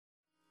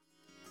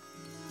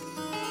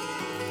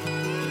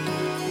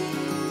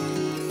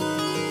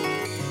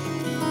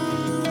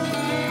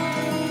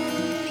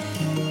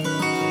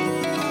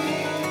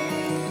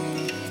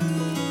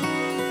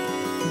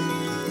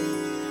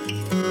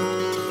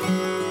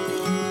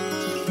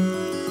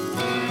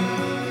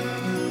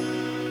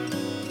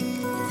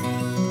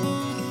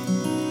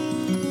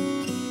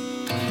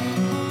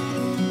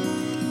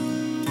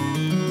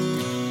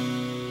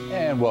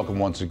Welcome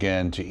once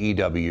again to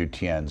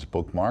EWTN's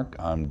Bookmark.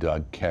 I'm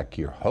Doug Keck,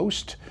 your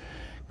host.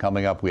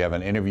 Coming up, we have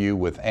an interview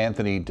with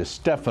Anthony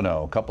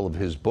DeStefano. A couple of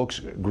his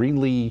books,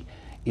 Greenlee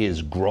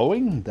is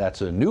Growing,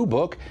 that's a new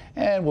book,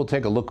 and we'll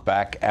take a look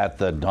back at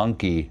The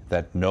Donkey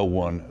That No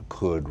One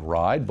Could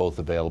Ride, both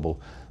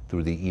available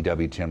through the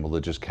EWTN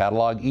Religious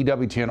Catalog,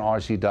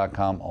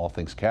 EWTNRC.com, all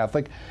things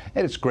Catholic.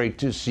 And it's great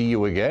to see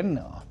you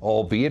again,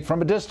 albeit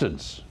from a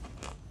distance.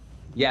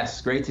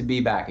 Yes, great to be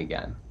back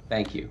again.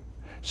 Thank you.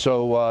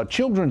 So,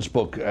 children's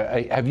book,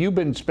 have you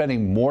been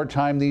spending more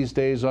time these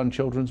days on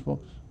children's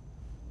books?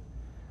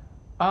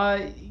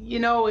 You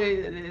know,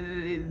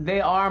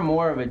 they are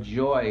more of a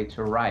joy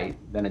to write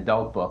than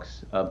adult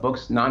books.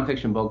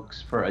 Nonfiction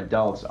books for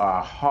adults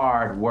are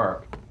hard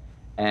work,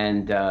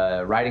 and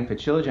writing for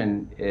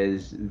children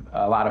is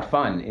a lot of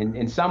fun.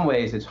 In some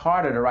ways, it's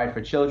harder to write for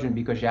children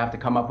because you have to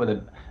come up with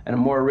a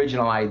more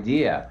original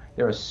idea.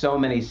 There are so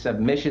many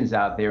submissions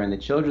out there in the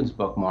children's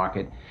book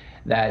market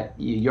that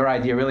your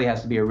idea really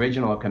has to be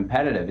original or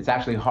competitive. It's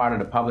actually harder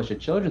to publish a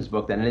children's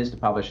book than it is to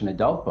publish an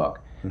adult book,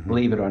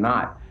 believe it or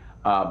not.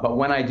 But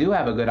when I do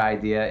have a good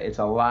idea, it's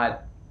a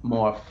lot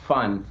more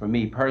fun for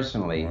me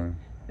personally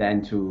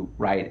than to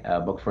write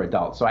a book for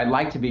adults. So I'd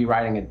like to be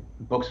writing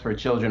books for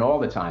children all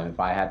the time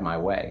if I had my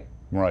way.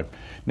 Right.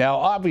 Now,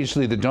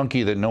 obviously, The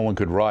Donkey That No One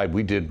Could Ride,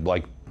 we did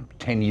like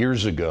 10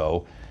 years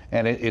ago.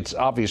 And it's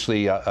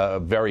obviously a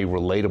very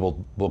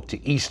relatable book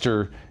to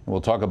Easter, and we'll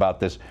talk about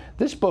this.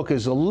 This book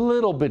is a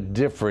little bit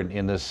different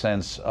in the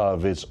sense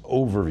of its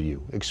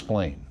overview.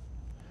 Explain.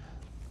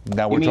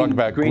 Now we're talking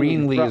about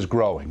Greenlee is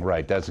Growing,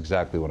 right? That's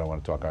exactly what I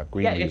want to talk about.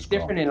 Greenlee it's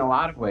different in a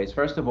lot of ways.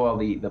 First of all,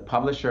 the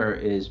publisher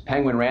is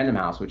Penguin Random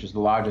House, which is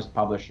the largest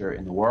publisher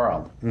in the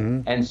world,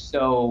 and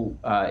so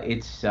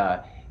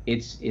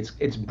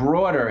it's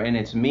broader in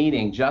its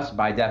meaning just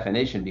by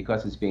definition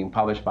because it's being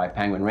published by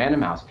Penguin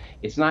Random House.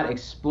 It's not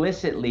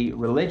explicitly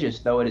religious,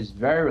 though it is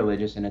very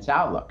religious in its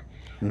outlook.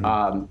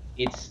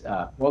 It's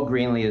called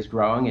Greenlee is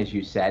Growing, as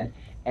you said,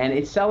 and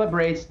it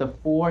celebrates the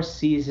 4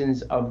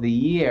 seasons of the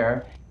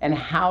year and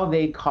how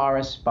they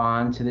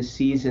correspond to the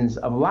seasons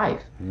of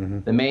life.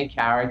 The main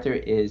character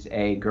is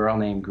a girl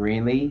named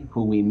Greenlee,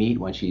 who we meet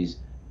when she's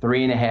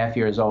 3.5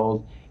 years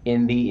old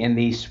in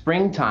the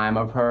springtime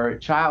of her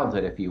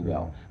childhood, if you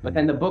will. But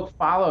then the book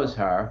follows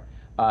her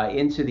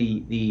into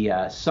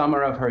the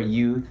summer of her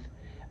youth,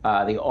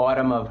 the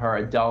autumn of her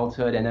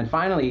adulthood, and then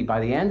finally,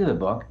 by the end of the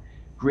book,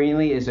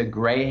 Greenlee is a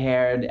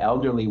gray-haired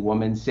elderly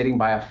woman sitting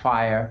by a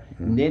fire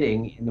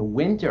knitting in the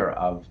winter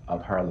of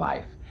her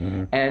life.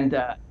 And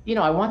you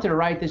know, I wanted to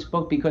write this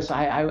book because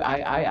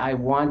I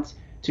want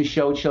to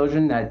show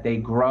children that they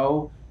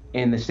grow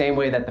in the same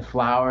way that the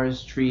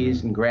flowers,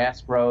 trees, and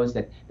grass grows,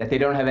 that they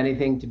don't have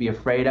anything to be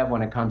afraid of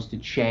when it comes to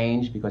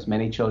change, because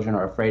many children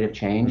are afraid of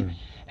change.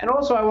 And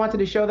also I wanted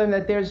to show them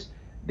that there's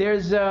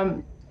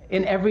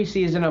in every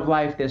season of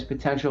life, there's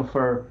potential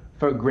for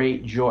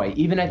great joy.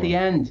 Even at the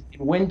end,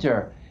 in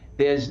winter,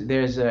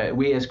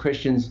 we as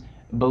Christians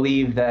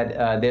believe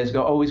that there's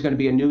always going to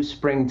be a new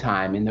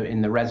springtime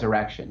in the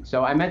resurrection.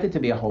 So I meant it to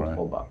be a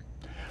hopeful book.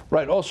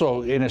 Right.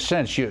 Also, in a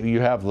sense, you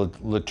have the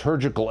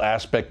liturgical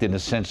aspect in the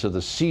sense of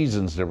the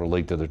seasons that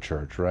relate to the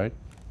church, right?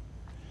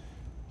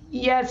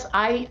 Yes,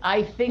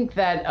 I think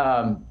that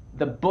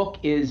the book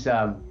is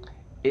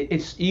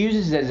it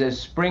uses as a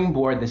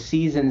springboard the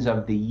seasons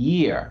of the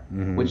year,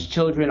 which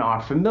children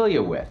are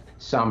familiar with: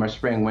 summer,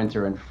 spring,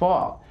 winter, and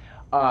fall.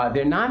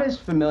 They're not as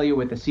familiar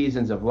with the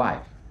seasons of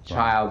life: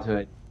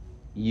 childhood,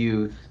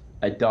 youth,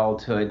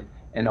 adulthood,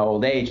 and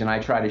old age, and I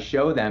try to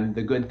show them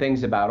the good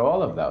things about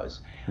all of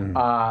those.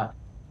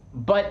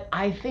 But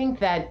I think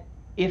that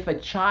if a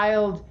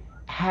child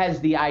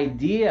has the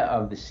idea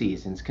of the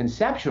seasons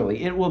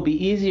conceptually, it will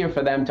be easier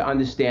for them to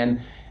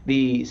understand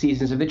the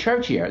seasons of the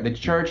church year. The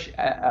church,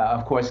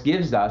 of course,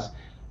 gives us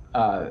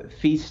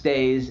feast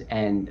days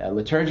and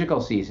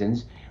liturgical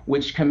seasons,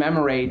 which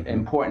commemorate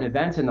important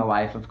events in the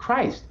life of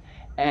Christ.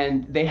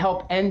 And they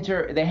help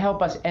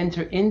us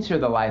enter into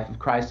the life of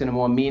Christ in a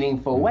more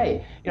meaningful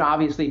way. You know,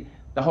 obviously,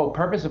 the whole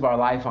purpose of our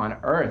life on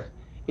earth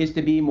is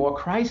to be more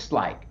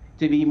Christ-like,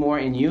 to be more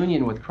in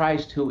union with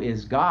Christ, who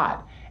is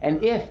God.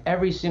 And if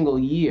every single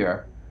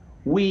year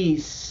we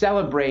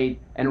celebrate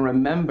and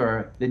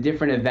remember the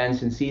different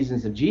events and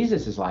seasons of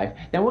Jesus' life,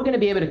 then we're going to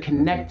be able to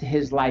connect to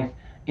his life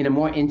in a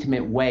more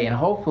intimate way, and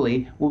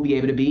hopefully we'll be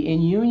able to be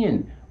in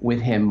union with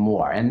him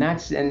more.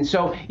 And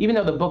so even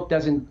though the book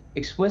doesn't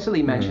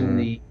explicitly mention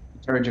the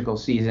liturgical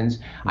seasons,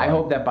 I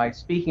hope that by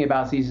speaking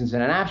about seasons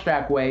in an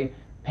abstract way,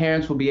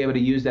 parents will be able to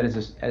use that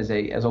as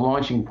a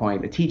launching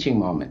point, a teaching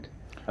moment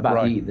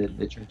about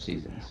the church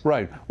seasons.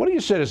 Right. What do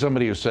you say to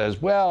somebody who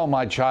says, well,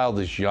 my child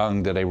is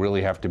young, do they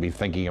really have to be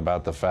thinking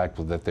about the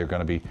fact that they're going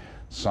to be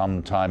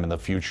sometime in the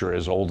future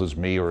as old as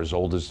me or as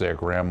old as their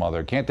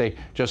grandmother? Can't they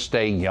just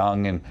stay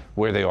young and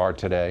where they are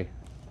today?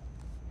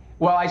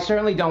 Well, I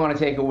certainly don't want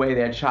to take away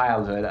their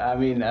childhood. I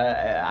mean,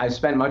 I've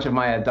spent much of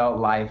my adult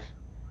life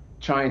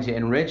trying to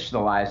enrich the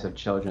lives of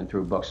children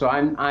through books. So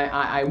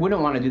I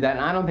wouldn't want to do that,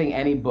 and I don't think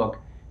any book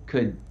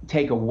could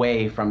take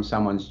away from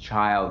someone's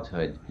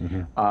childhood.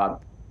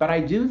 But I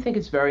do think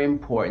it's very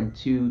important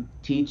to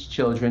teach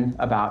children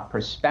about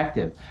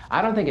perspective.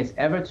 I don't think it's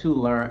ever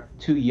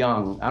too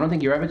young. I don't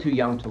think you're ever too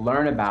young to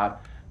learn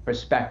about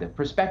perspective.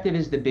 Perspective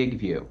is the big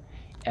view,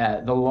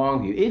 the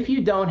long view. If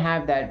you don't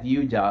have that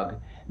view, Doug,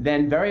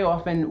 then very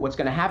often what's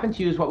going to happen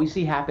to you is what we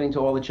see happening to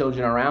all the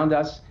children around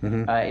us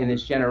in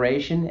this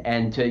generation,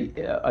 and to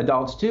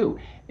adults too.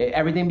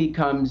 Everything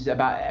becomes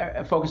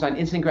about focused on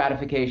instant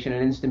gratification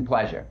and instant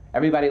pleasure.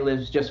 Everybody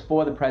lives just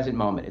for the present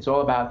moment. It's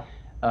all about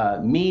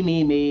me,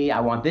 me, me. I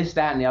want this,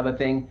 that, and the other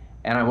thing,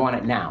 and I want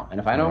it now. And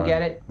if I don't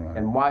get it,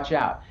 then watch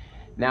out.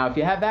 Now, if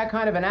you have that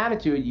kind of an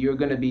attitude, you're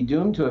going to be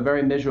doomed to a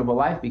very miserable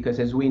life, because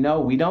as we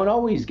know, we don't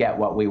always get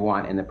what we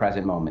want in the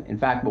present moment. In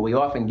fact, what we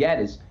often get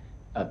is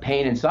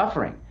pain and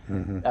suffering.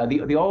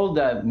 The old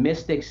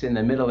mystics in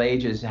the Middle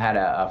Ages had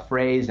a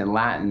phrase in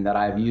Latin that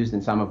I've used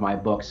in some of my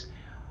books: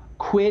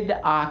 quid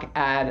hoc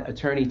ad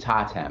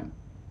eternitatem.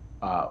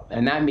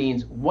 And that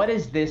means, what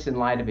is this in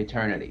light of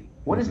eternity?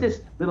 What is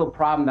this little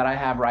problem that I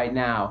have right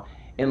now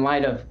in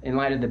light of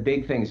the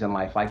big things in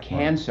life, like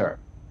cancer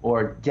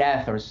or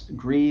death or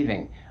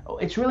grieving?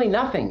 It's really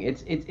nothing.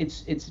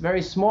 It's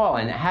very small,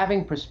 and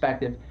having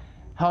perspective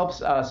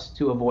helps us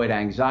to avoid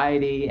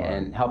anxiety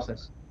and helps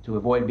us to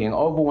avoid being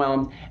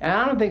overwhelmed. And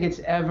I don't think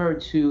it's ever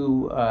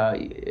too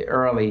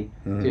early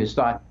to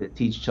start to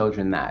teach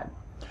children that.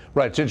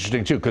 Right, it's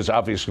interesting too, because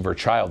obviously for a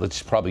child,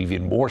 it's probably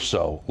even more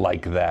so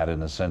like that, in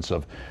the sense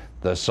of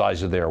the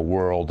size of their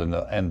world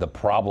and the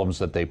problems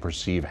that they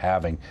perceive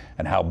having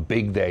and how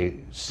big they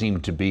seem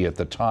to be at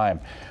the time.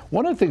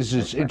 One of the things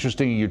that's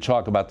interesting, you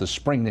talk about the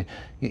spring.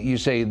 You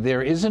say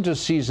there isn't a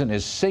season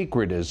as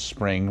sacred as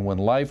spring, when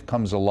life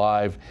comes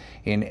alive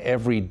in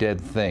every dead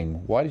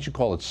thing. Why did you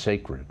call it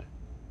sacred?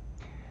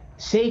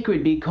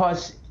 Sacred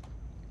because,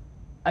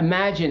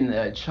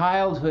 imagine,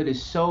 childhood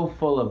is so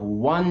full of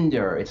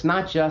wonder. It's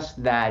not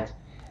just that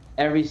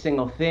every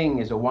single thing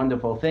is a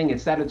wonderful thing.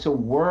 It's that it's a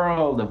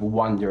world of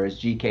wonder, as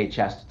G.K.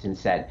 Chesterton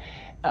said.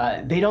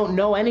 They don't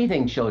know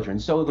anything, children.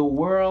 So the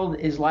world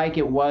is like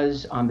it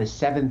was on the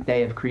seventh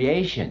day of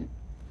creation,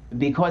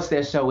 because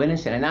they're so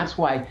innocent. And that's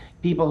why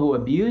people who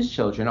abuse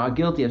children are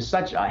guilty of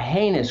such a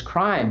heinous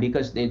crime,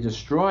 because they're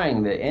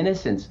destroying the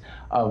innocence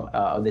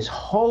of this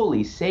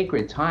holy,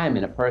 sacred time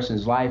in a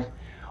person's life,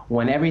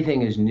 when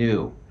everything is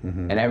new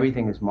and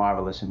everything is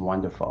marvelous and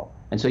wonderful.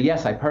 And so,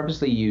 yes, I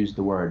purposely used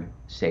the word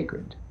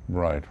sacred.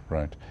 Right,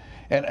 right.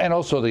 And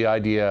also the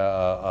idea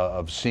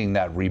of seeing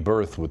that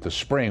rebirth with the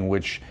spring,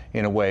 which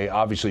in a way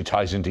obviously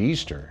ties into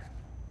Easter.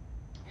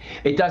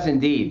 It does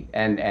indeed.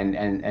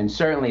 And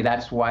certainly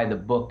that's why the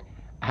book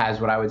has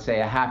what I would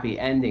say a happy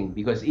ending,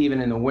 because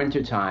even in the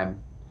wintertime,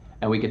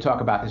 and we could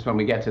talk about this when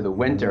we get to the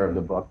winter of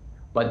the book,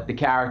 but the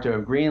character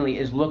of Greenlee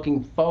is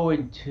looking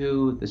forward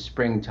to the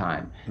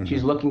springtime.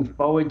 She's looking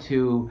forward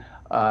to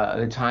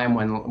the time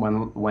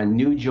when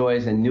new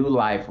joys and new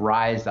life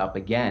rise up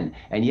again.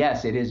 And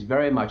yes, it is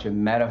very much a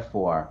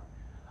metaphor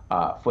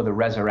for the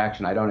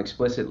resurrection. I don't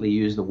explicitly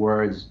use the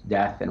words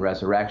death and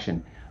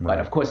resurrection, but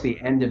of course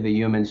the end of the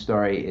human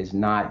story is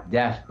not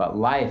death, but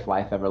life,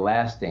 life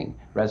everlasting,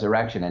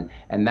 resurrection.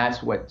 And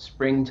that's what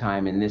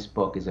springtime in this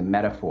book is a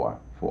metaphor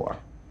for.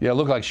 Yeah, it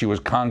looked like she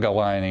was conga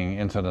lining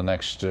into the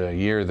next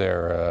year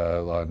there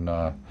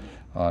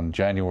on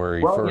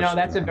January 1st. Well, you know,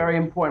 that's a very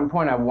important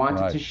point. I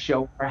wanted to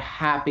show her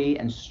happy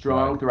and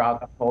strong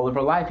throughout the whole of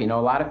her life. You know,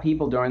 a lot of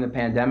people during the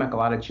pandemic, a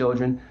lot of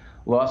children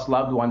lost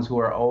loved ones who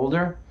are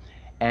older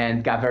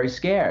and got very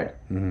scared.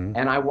 And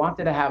I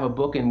wanted to have a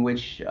book in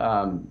which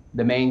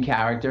the main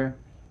character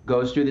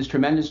goes through this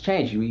tremendous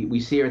change. We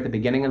see her at the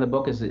beginning of the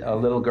book as a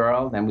little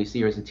girl, then we see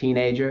her as a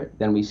teenager,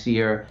 then we see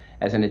her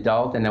as an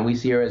adult, and then we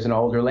see her as an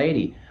older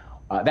lady.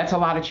 That's a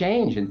lot of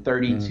change in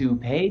 32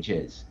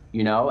 pages,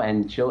 you know,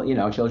 and children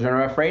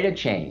are afraid of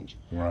change.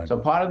 So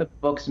part of the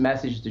book's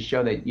message is to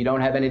show that you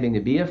don't have anything to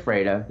be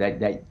afraid of,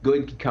 that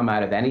good can come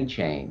out of any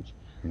change.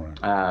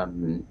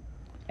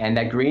 And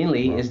that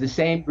Greenlee is the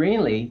same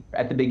Greenlee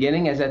at the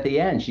beginning as at the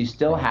end. She's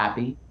still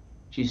happy,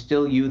 she's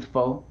still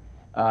youthful,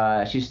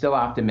 she's still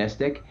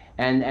optimistic,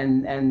 and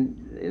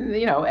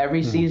you know,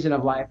 every season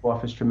of life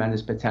offers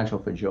tremendous potential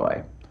for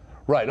joy.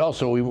 Right.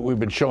 Also, we've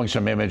been showing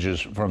some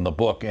images from the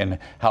book and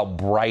how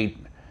bright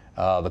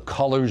the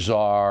colors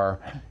are,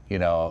 you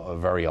know,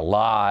 very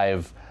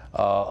alive,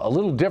 a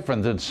little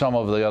different than some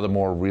of the other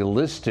more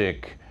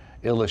realistic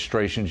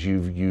illustrations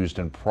you've used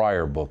in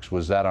prior books.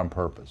 Was that on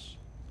purpose?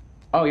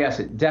 Oh, yes,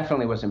 it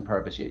definitely was on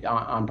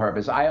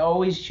purpose. I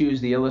always choose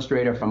the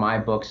illustrator for my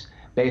books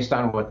based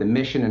on what the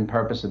mission and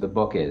purpose of the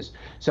book is.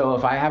 So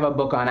if I have a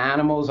book on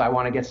animals, I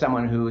want to get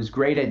someone who is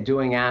great at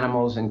doing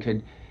animals and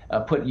could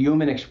put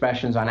human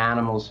expressions on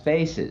animals'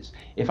 faces.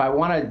 If I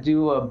want to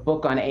do a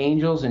book on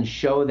angels and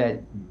show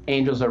that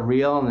angels are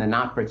real and they're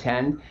not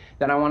pretend,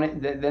 then I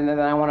want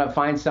to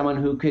find someone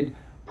who could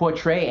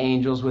portray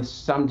angels with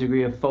some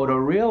degree of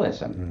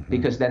photorealism,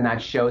 because then that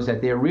shows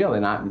that they're real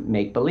and not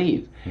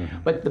make-believe.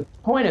 But the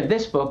point of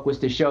this book was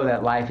to show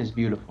that life is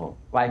beautiful,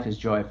 life is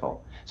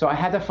joyful. So I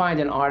had to find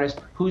an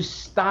artist whose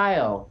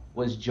style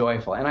was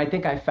joyful. And I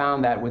think I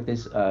found that with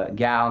this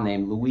gal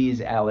named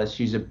Louise Ellis.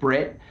 She's a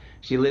Brit.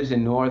 She lives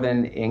in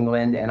northern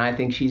England, and I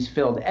think she's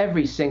filled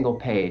every single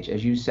page,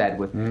 as you said,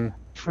 with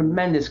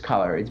tremendous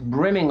color. It's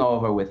brimming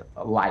over with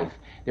life.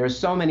 There are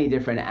so many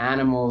different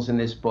animals in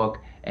this book,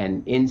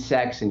 and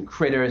insects and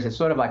critters. It's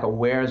sort of like a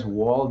Where's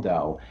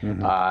Waldo.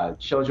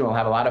 Children will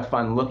have a lot of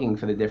fun looking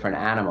for the different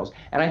animals.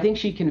 And I think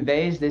she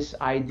conveys this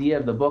idea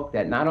of the book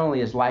that not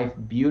only is life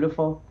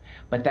beautiful,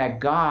 but that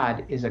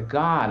God is a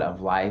God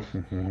of life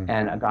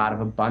and a God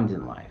of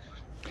abundant life.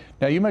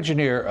 Now, you mentioned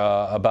here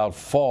about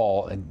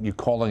fall, and you're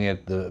calling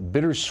it the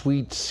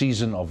bittersweet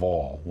season of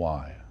all.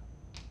 Why?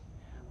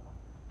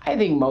 I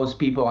think most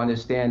people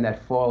understand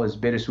that fall is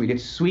bittersweet.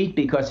 It's sweet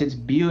because it's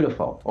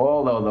beautiful.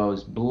 All of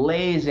those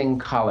blazing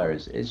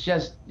colors. It's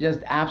just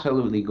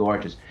absolutely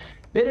gorgeous.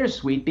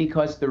 Bittersweet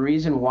because the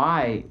reason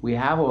why we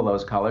have all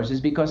those colors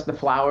is because the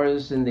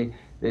flowers and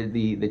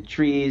the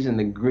trees and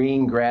the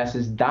green grass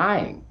is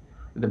dying.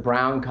 The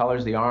brown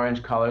colors, the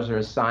orange colors are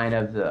a sign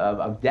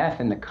of death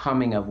and the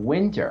coming of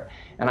winter.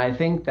 And I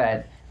think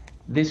that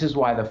this is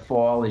why the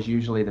fall is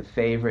usually the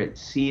favorite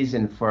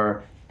season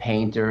for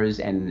painters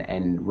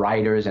and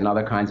writers and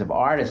other kinds of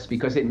artists,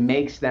 because it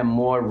makes them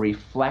more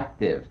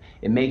reflective.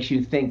 It makes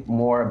you think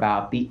more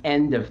about the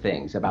end of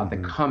things, about the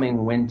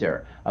coming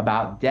winter,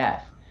 about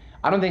death.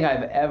 I don't think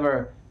I've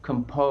ever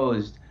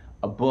composed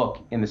a book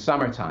in the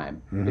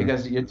summertime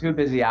because you're too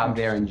busy out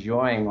there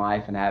enjoying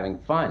life and having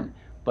fun.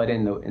 But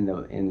in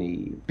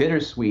the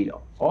bittersweet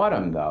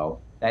autumn, though,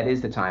 that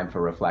is the time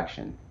for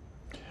reflection.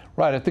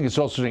 Right. I think it's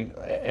also,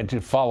 and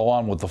to follow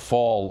on with the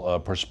fall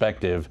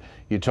perspective,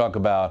 you talk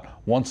about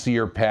once the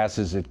year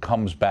passes, it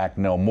comes back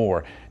no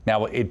more.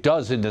 Now, it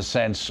does in the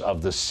sense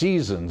of the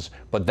seasons,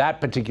 but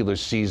that particular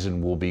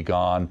season will be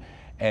gone.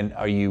 And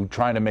are you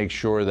trying to make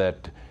sure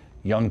that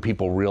young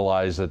people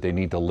realize that they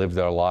need to live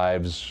their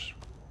lives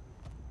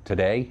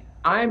today?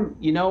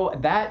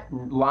 That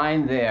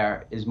line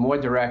there is more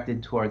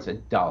directed towards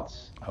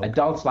adults,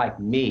 adults like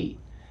me.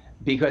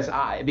 Because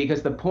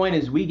the point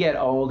is we get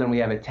old and we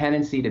have a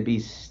tendency to be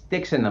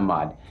sticks in the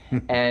mud,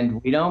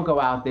 and we don't go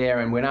out there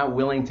and we're not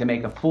willing to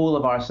make a fool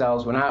of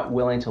ourselves. We're not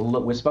willing to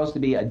look. We're supposed to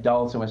be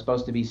adults and we're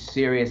supposed to be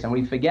serious, and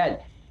we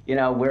forget,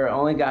 we're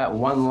only got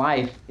one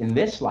life in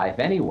this life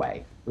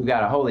anyway. We've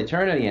got a whole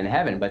eternity in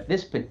heaven, but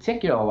this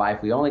particular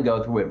life, we only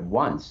go through it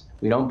once.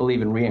 We don't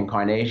believe in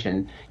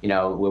reincarnation,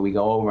 where we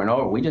go over and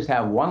over. We just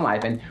have one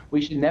life, and we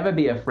should never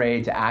be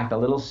afraid to act a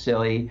little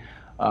silly,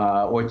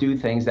 or do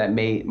things that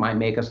might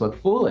make us look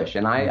foolish.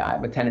 And I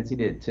have a tendency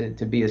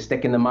to be a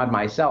stick in the mud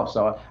myself.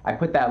 So I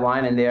put that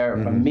line in there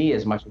for me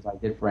as much as I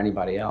did for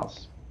anybody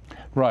else.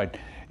 Right.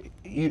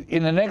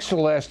 In the next to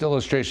last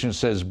illustration, it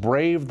says,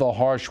 brave the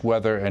harsh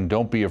weather and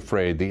don't be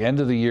afraid. The end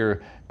of the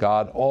year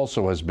God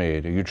also has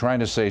made. Are you trying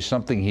to say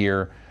something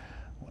here,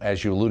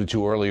 as you alluded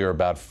to earlier,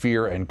 about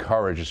fear and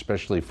courage,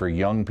 especially for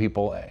young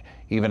people,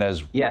 even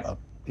as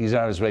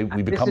we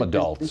become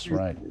adults,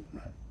 right?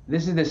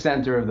 This is the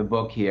center of the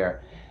book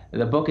here.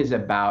 The book is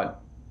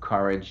about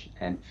courage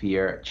and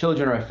fear.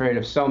 Children are afraid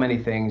of so many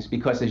things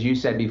because, as you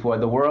said before,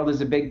 the world is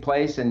a big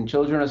place and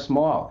children are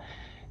small.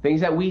 Things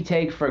that we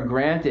take for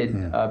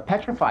granted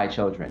petrify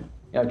children.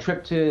 A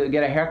trip to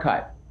get a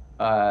haircut,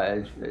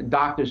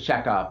 doctor's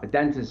checkup, a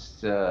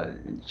dentist's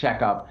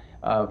checkup,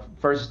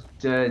 first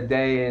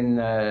day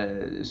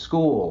in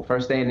school,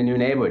 first day in a new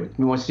neighborhood.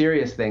 More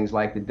serious things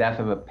like the death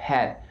of a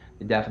pet,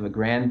 the death of a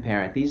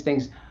grandparent. These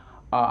things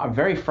are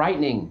very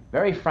frightening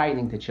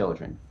to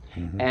children.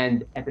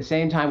 And at the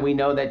same time, we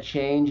know that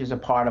change is a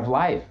part of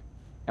life.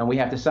 And we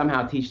have to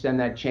somehow teach them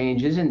that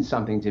change isn't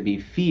something to be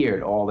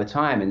feared all the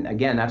time. And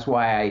again, that's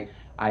why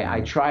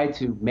I try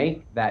to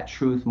make that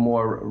truth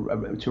more,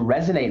 to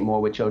resonate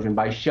more with children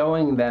by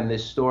showing them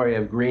this story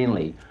of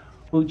Greenlee,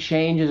 who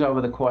changes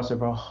over the course of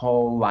her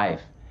whole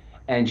life.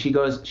 And she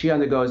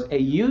undergoes a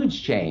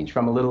huge change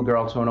from a little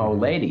girl to an old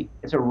lady.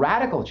 It's a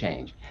radical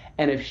change.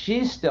 And if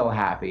she's still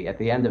happy at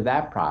the end of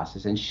that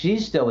process, and she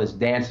still is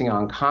dancing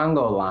on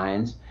Congo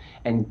lines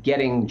and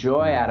getting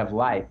joy out of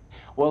life,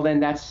 well, then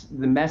that's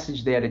the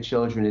message there to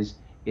children is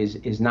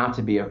not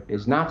to be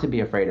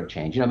afraid of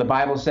change. The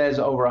Bible says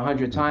over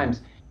 100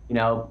 times,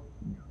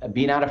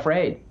 be not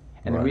afraid.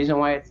 And the reason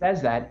why it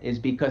says that is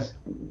because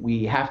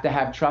we have to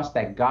have trust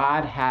that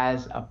God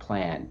has a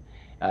plan.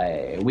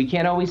 We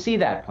can't always see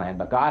that plan,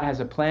 but God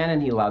has a plan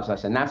and he loves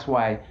us. And that's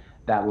why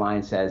that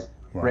line says,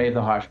 brave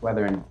the harsh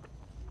weather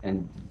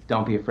and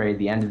don't be afraid.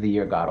 The end of the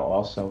year God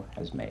also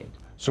has made.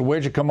 So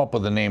where'd you come up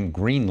with the name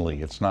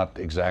Greenlee? It's not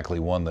exactly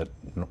one that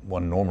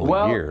one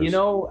normally hears.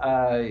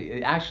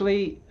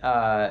 Actually,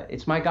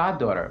 it's my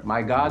goddaughter.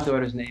 My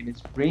goddaughter's name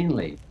is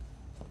Greenlee.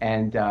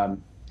 And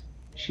and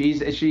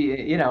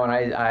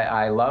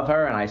I love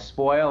her and I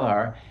spoil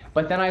her.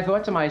 But then I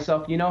thought to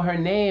myself, her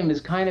name is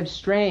kind of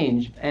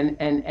strange. And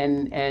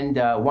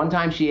one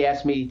time she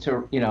asked me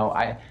to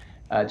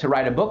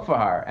write a book for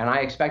her, and I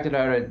expected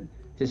her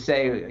to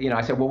say,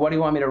 I said, well, what do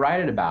you want me to write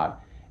it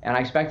about? And I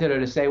expected her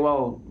to say,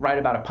 well, write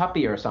about a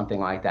puppy or something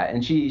like that.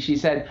 And she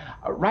said,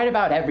 write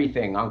about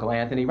everything, Uncle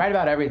Anthony, write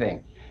about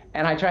everything.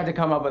 And I tried to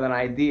come up with an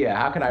idea.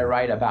 How could I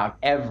write about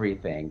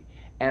everything?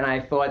 And I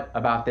thought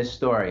about this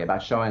story,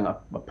 about showing a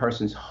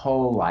person's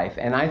whole life.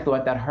 And I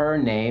thought that her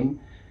name,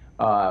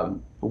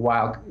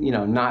 while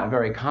not a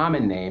very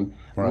common name,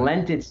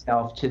 lent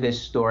itself to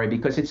this story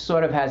because it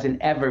sort of has an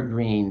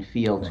evergreen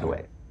feel to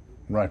it.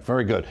 Right,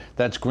 very good.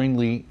 That's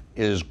Greenlee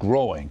is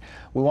Growing.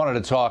 We wanted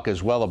to talk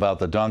as well about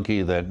the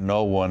donkey that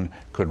no one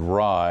could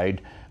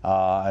ride.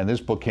 And this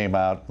book came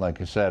out,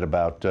 like I said,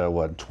 about,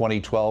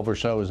 2012 or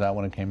so? Is that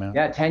when it came out?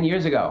 Yeah, 10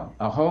 years ago,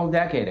 a whole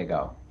decade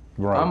ago.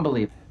 Right.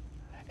 Unbelievable.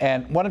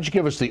 And why don't you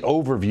give us the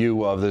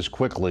overview of this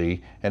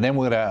quickly, and then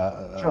we're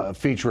going to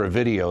feature a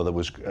video that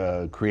was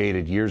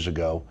created years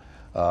ago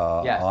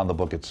on the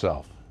book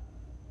itself.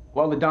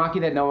 Well, The Donkey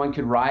That No One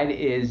Could Ride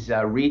is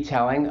a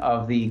retelling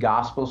of the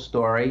gospel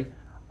story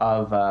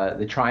of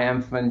the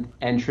triumphant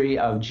entry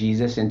of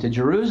Jesus into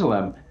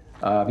Jerusalem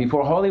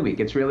before Holy Week.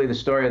 It's really the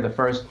story of the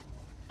first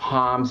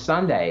Palm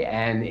Sunday.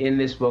 And in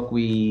this book,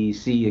 we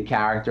see the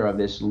character of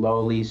this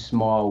lowly,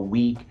 small,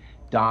 weak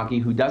donkey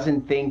who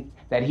doesn't think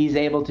that he's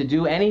able to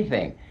do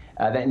anything,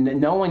 that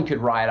no one could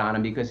ride on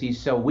him because he's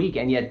so weak.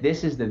 And yet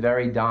this is the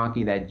very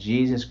donkey that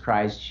Jesus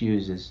Christ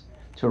chooses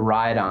to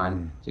ride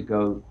on to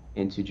go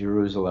into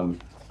Jerusalem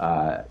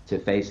to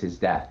face his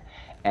death.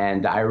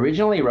 And I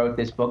originally wrote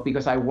this book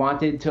because I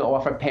wanted to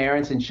offer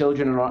parents and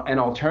children an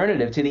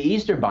alternative to the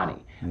Easter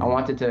Bunny. I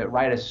wanted to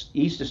write an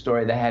Easter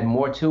story that had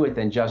more to it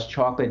than just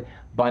chocolate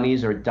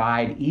bunnies or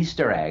dyed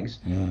Easter eggs.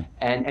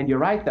 And you're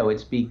right, though,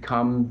 it's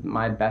become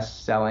my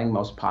best-selling,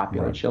 most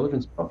popular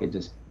children's book. It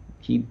just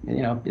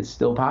it's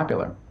still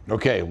popular.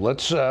 Okay,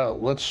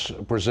 let's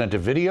present a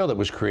video that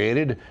was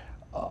created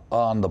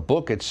on the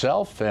book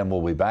itself, and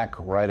we'll be back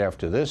right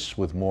after this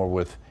with more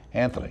with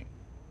Anthony.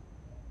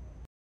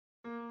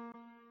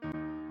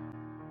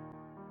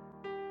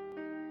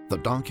 The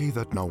Donkey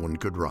That No One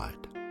Could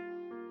Ride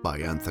by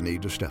Anthony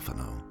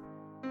DeStefano.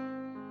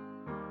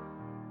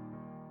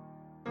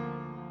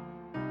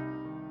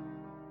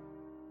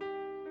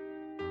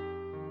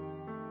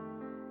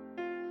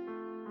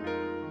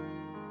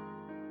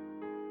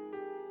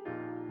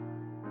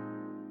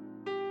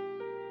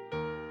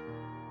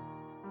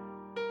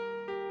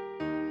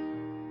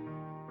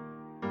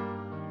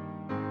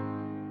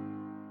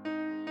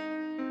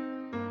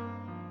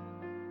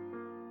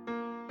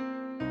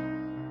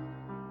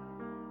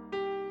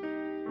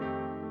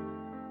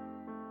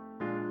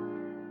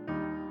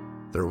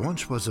 There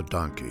once was a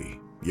donkey,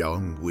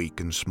 young, weak,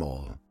 and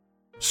small,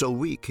 so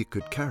weak he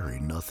could carry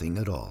nothing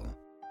at all.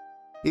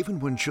 Even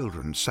when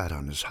children sat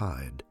on his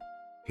hide,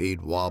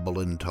 he'd wobble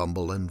and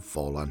tumble and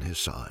fall on his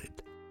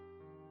side.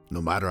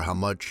 No matter how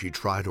much he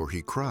tried or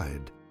he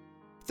cried,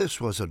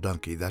 this was a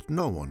donkey that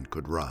no one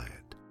could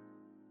ride.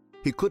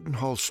 He couldn't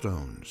haul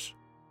stones.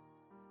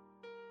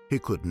 He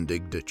couldn't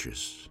dig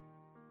ditches,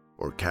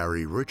 or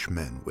carry rich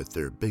men with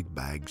their big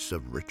bags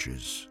of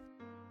riches.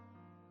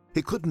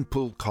 He couldn't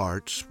pull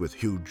carts with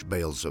huge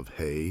bales of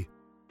hay.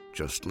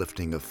 Just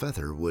lifting a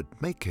feather would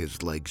make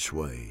his legs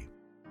sway.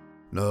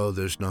 No,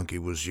 this donkey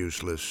was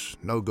useless,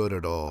 no good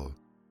at all.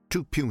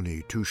 Too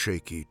puny, too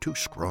shaky, too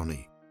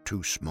scrawny,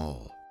 too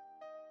small.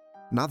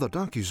 Now the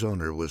donkey's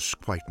owner was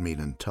quite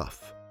mean and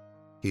tough.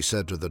 He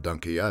said to the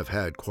donkey, "I've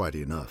had quite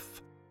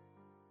enough."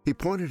 He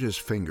pointed his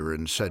finger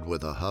and said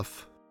with a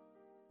huff,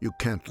 "You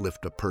can't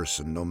lift a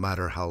person no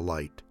matter how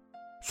light,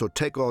 so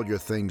take all your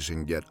things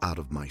and get out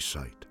of my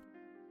sight.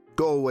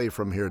 Go away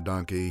from here,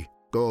 donkey,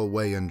 go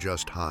away and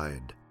just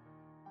hide.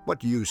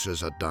 What use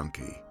is a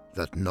donkey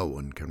that no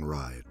one can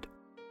ride?"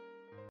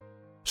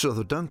 So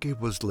the donkey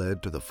was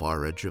led to the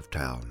far edge of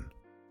town,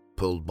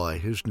 pulled by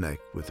his neck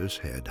with his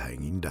head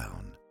hanging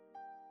down.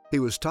 He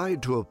was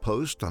tied to a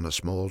post on a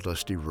small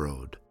dusty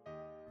road,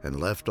 and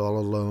left all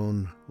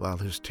alone while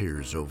his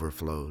tears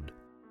overflowed.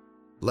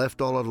 Left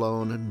all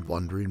alone and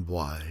wondering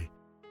why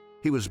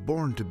he was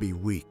born to be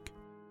weak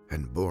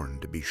and born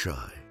to be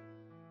shy,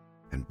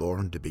 and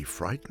born to be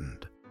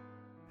frightened,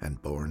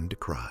 and born to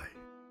cry.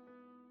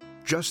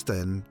 Just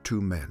then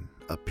 2 men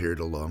appeared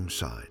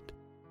alongside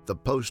the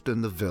post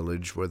in the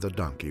village where the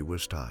donkey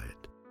was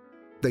tied.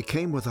 They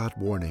came without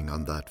warning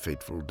on that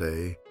fateful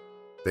day.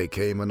 They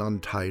came and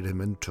untied him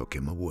and took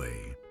him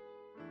away.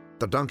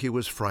 The donkey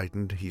was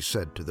frightened. He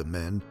said to the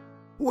men,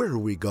 "Where are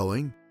we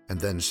going?" And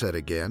then said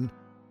again,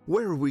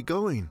 "Where are we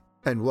going?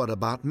 And what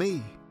about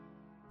me?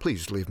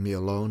 Please leave me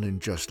alone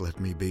and just let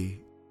me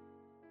be."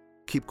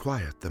 "Keep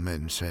quiet," the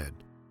men said.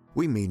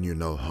 "We mean you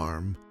no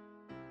harm.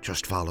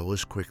 Just follow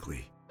us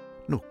quickly.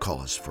 No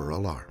cause for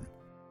alarm."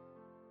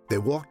 They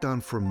walked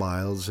on for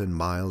miles and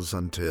miles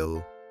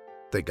until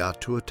they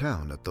got to a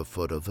town at the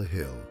foot of a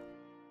hill.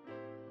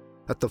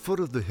 At the foot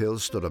of the hill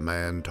stood a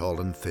man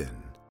tall and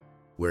thin,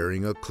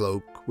 wearing a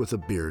cloak with a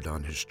beard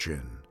on his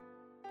chin.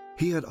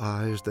 He had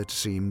eyes that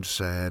seemed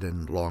sad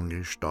and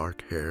longish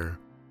dark hair,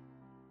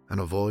 and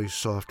a voice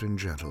soft and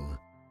gentle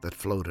that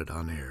floated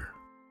on air.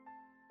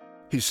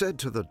 He said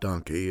to the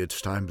donkey,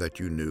 "It's time that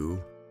you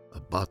knew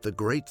about the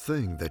great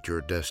thing that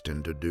you're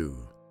destined to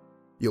do.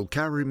 You'll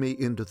carry me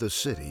into the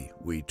city,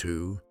 we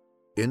two.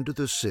 Into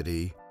the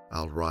city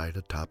I'll ride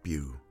atop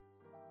you.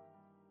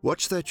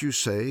 What's that you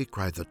say?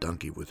 Cried the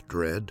donkey with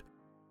dread.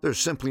 There's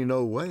simply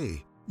no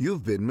way.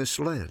 You've been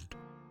misled.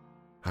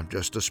 I'm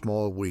just a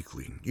small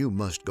weakling. You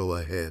must go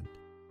ahead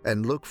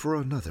and look for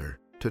another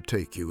to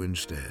take you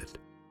instead.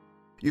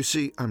 You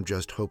see, I'm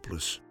just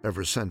hopeless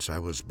ever since I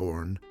was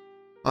born.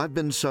 I've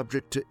been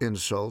subject to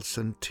insults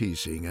and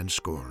teasing and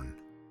scorn.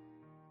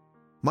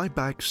 My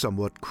back's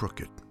somewhat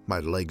crooked, my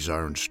legs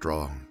aren't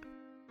strong.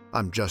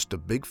 I'm just a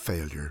big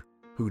failure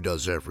who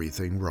does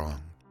everything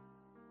wrong.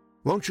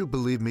 Won't you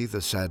believe me,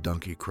 the sad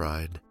donkey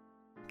cried.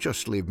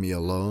 Just leave me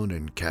alone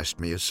and cast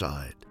me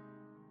aside.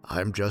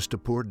 I'm just a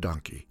poor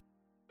donkey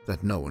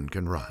that no one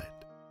can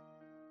ride.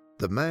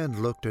 The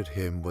man looked at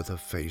him with a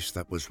face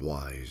that was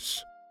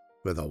wise,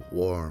 with a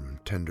warm,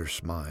 tender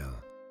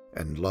smile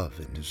and love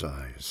in his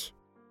eyes.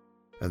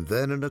 And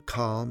then in a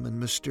calm and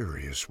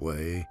mysterious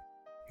way,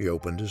 he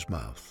opened his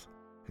mouth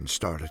and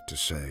started to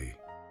say,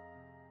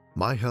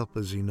 My help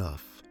is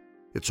enough.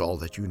 It's all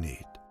that you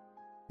need.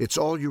 It's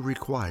all you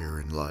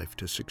require in life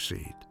to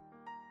succeed.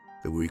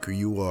 The weaker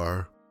you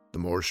are, the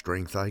more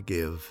strength I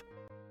give.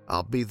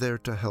 I'll be there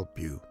to help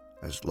you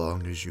as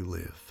long as you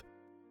live.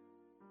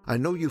 I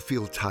know you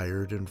feel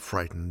tired and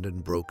frightened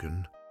and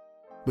broken,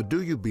 but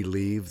do you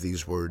believe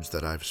these words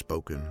that I've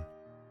spoken?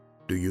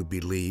 Do you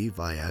believe,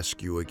 I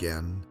ask you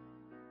again?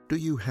 Do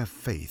you have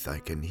faith I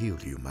can heal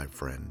you, my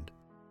friend?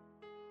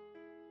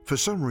 For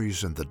some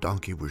reason, the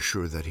donkey was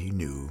sure that he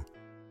knew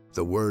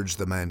the words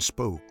the man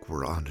spoke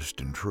were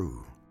honest and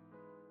true.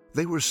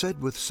 They were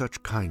said with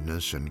such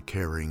kindness and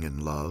caring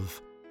and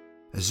love,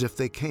 as if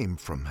they came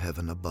from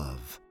heaven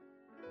above.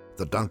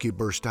 The donkey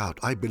burst out,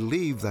 I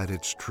believe that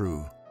it's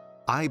true.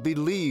 I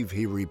believe,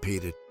 he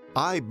repeated.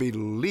 I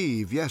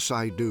believe, yes,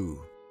 I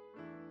do.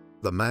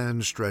 The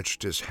man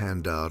stretched his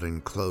hand out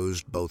and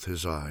closed both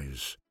his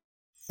eyes.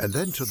 And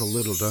then, to the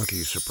little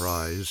donkey's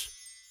surprise,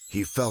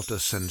 he felt a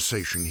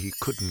sensation he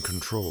couldn't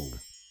control,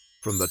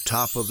 from the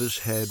top of his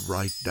head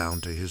right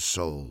down to his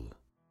soul.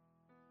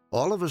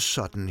 All of a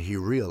sudden, he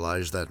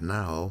realized that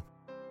now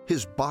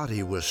his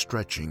body was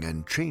stretching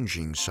and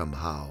changing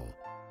somehow.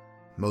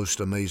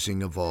 Most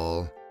amazing of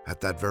all, at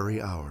that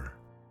very hour,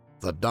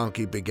 the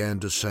donkey began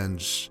to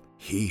sense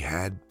he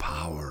had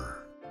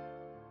power.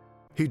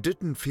 He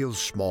didn't feel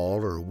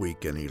small or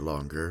weak any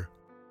longer.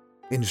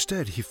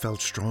 Instead, he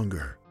felt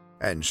stronger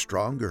and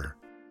stronger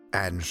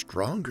and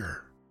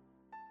stronger.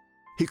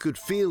 He could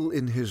feel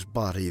in his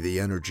body the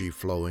energy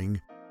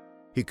flowing.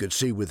 He could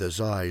see with his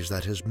eyes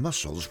that his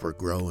muscles were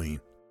growing.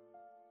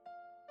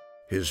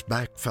 His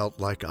back felt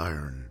like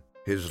iron.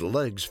 His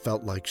legs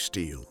felt like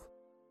steel.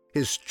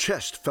 His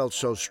chest felt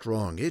so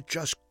strong, it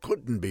just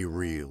couldn't be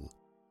real.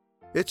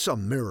 It's a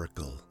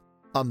miracle,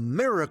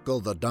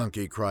 the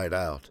donkey cried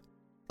out.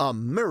 A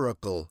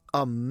miracle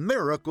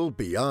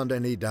beyond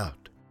any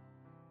doubt.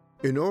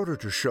 In order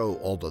to show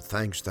all the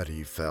thanks that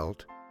he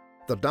felt,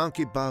 the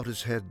donkey bowed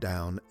his head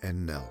down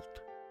and knelt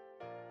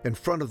in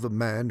front of the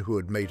man who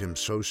had made him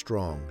so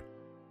strong,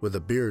 with a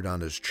beard on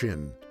his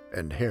chin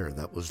and hair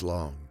that was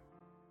long.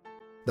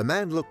 The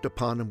man looked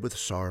upon him with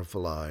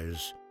sorrowful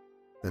eyes,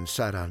 then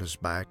sat on his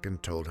back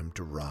and told him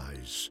to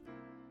rise.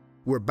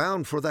 We're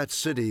bound for that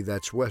city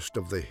that's west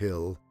of the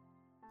hill.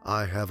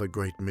 I have a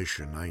great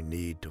mission I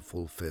need to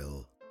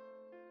fulfill.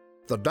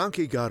 The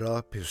donkey got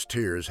up, his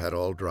tears had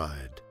all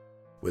dried.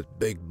 With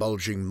big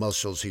bulging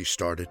muscles he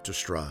started to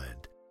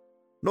stride.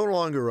 No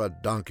longer a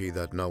donkey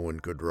that no one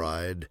could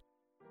ride.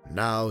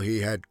 Now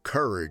he had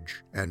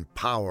courage and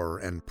power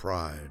and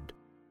pride.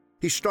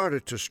 He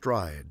started to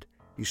stride,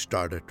 he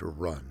started to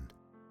run.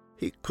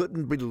 He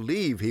couldn't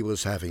believe he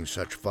was having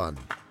such fun.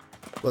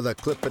 With a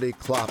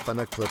clippity-clop and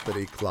a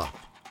clippity-clop,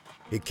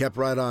 he kept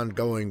right on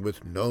going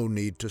with no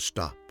need to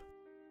stop.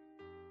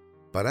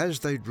 But as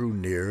they drew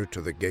near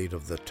to the gate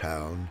of the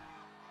town,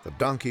 the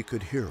donkey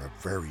could hear a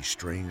very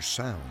strange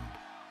sound.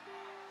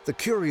 The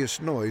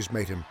curious noise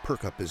made him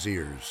perk up his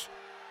ears.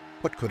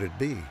 What could it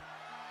be?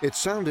 It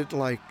sounded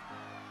like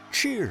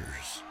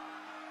cheers.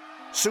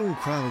 Soon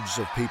crowds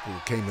of people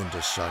came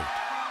into sight,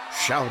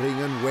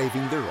 shouting and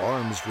waving their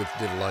arms with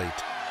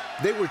delight.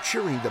 They were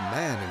cheering the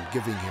man and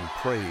giving him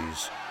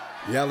praise,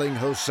 yelling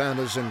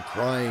hosannas and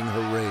crying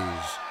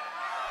hoorays.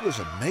 It was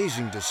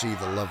amazing to see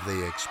the love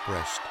they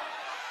expressed.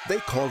 They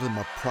called him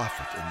a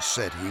prophet and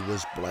said he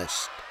was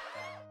blessed.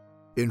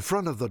 In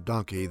front of the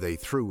donkey they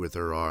threw with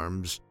their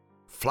arms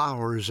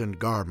flowers and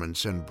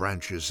garments and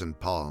branches and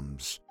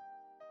palms.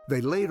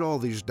 They laid all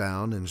these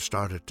down and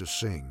started to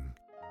sing,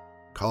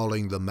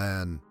 calling the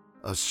man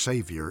a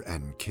savior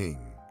and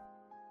king.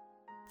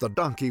 The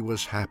donkey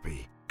was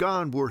happy,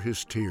 gone were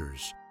his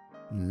tears.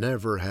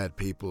 Never had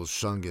people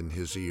sung in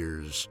his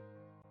ears.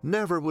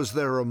 Never was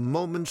there a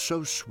moment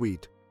so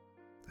sweet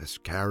as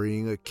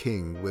carrying a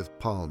king with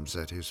palms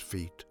at his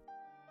feet.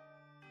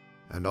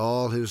 And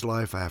all his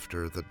life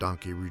after, the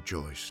donkey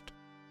rejoiced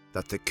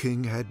that the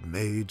king had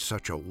made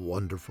such a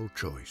wonderful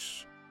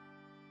choice.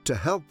 To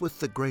help with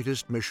the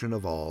greatest mission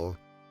of all,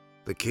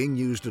 the king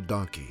used a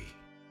donkey,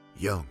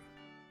 young,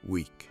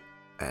 weak,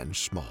 and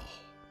small.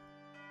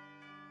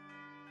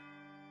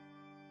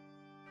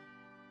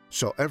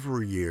 So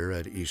every year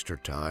at Easter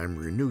time,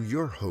 renew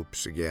your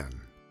hopes again.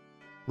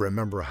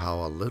 Remember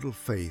how a little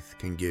faith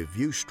can give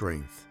you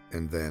strength,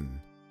 and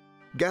then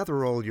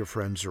gather all your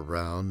friends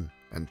around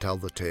and tell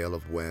the tale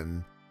of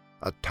when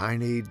a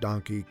tiny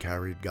donkey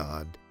carried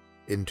God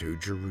into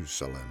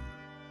Jerusalem.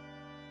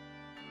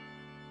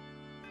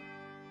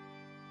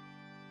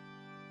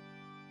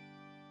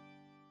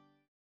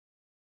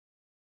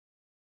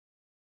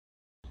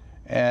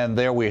 And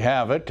there we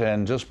have it.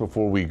 And just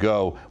before we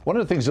go, one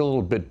of the things a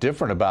little bit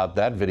different about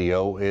that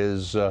video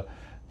is you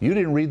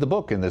didn't read the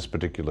book in this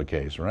particular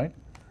case, right?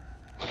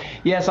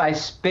 Yes, I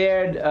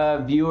spared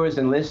viewers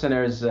and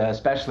listeners,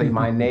 especially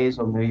my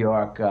nasal New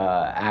York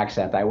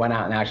accent. I went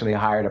out and actually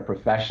hired a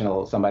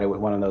professional, somebody with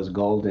one of those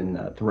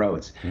golden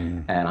throats.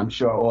 And I'm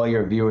sure all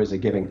your viewers are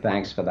giving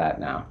thanks for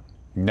that now.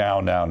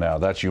 Now,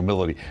 that's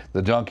humility.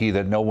 The donkey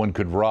that no one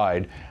could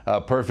ride.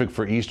 Perfect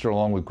for Easter,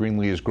 along with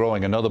Greenlee is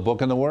Growing. Another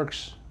book in the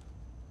works?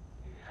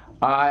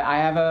 I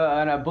have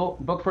a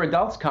book for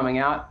adults coming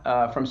out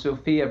from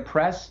Sophia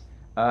Press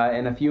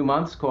in a few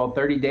months called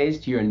 30 Days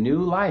to Your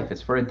New Life.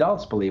 It's for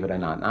adults, believe it or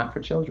not for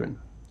children.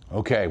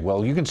 Okay,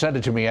 well, you can send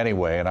it to me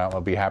anyway, and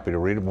I'll be happy to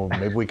read it.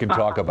 Maybe we can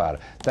talk about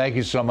it. Thank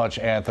you so much,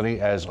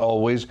 Anthony. As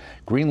always,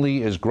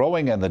 Greenlee is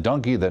Growing and The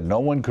Donkey That No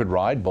One Could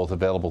Ride, both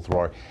available through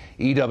our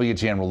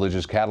EWTN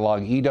religious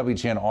catalog,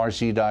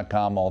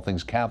 EWTNRC.com, all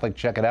things Catholic.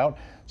 Check it out,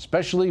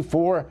 especially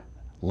for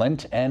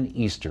Lent and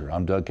Easter.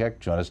 I'm Doug Keck.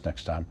 Join us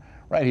next time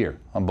right here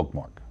on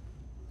Bookmark.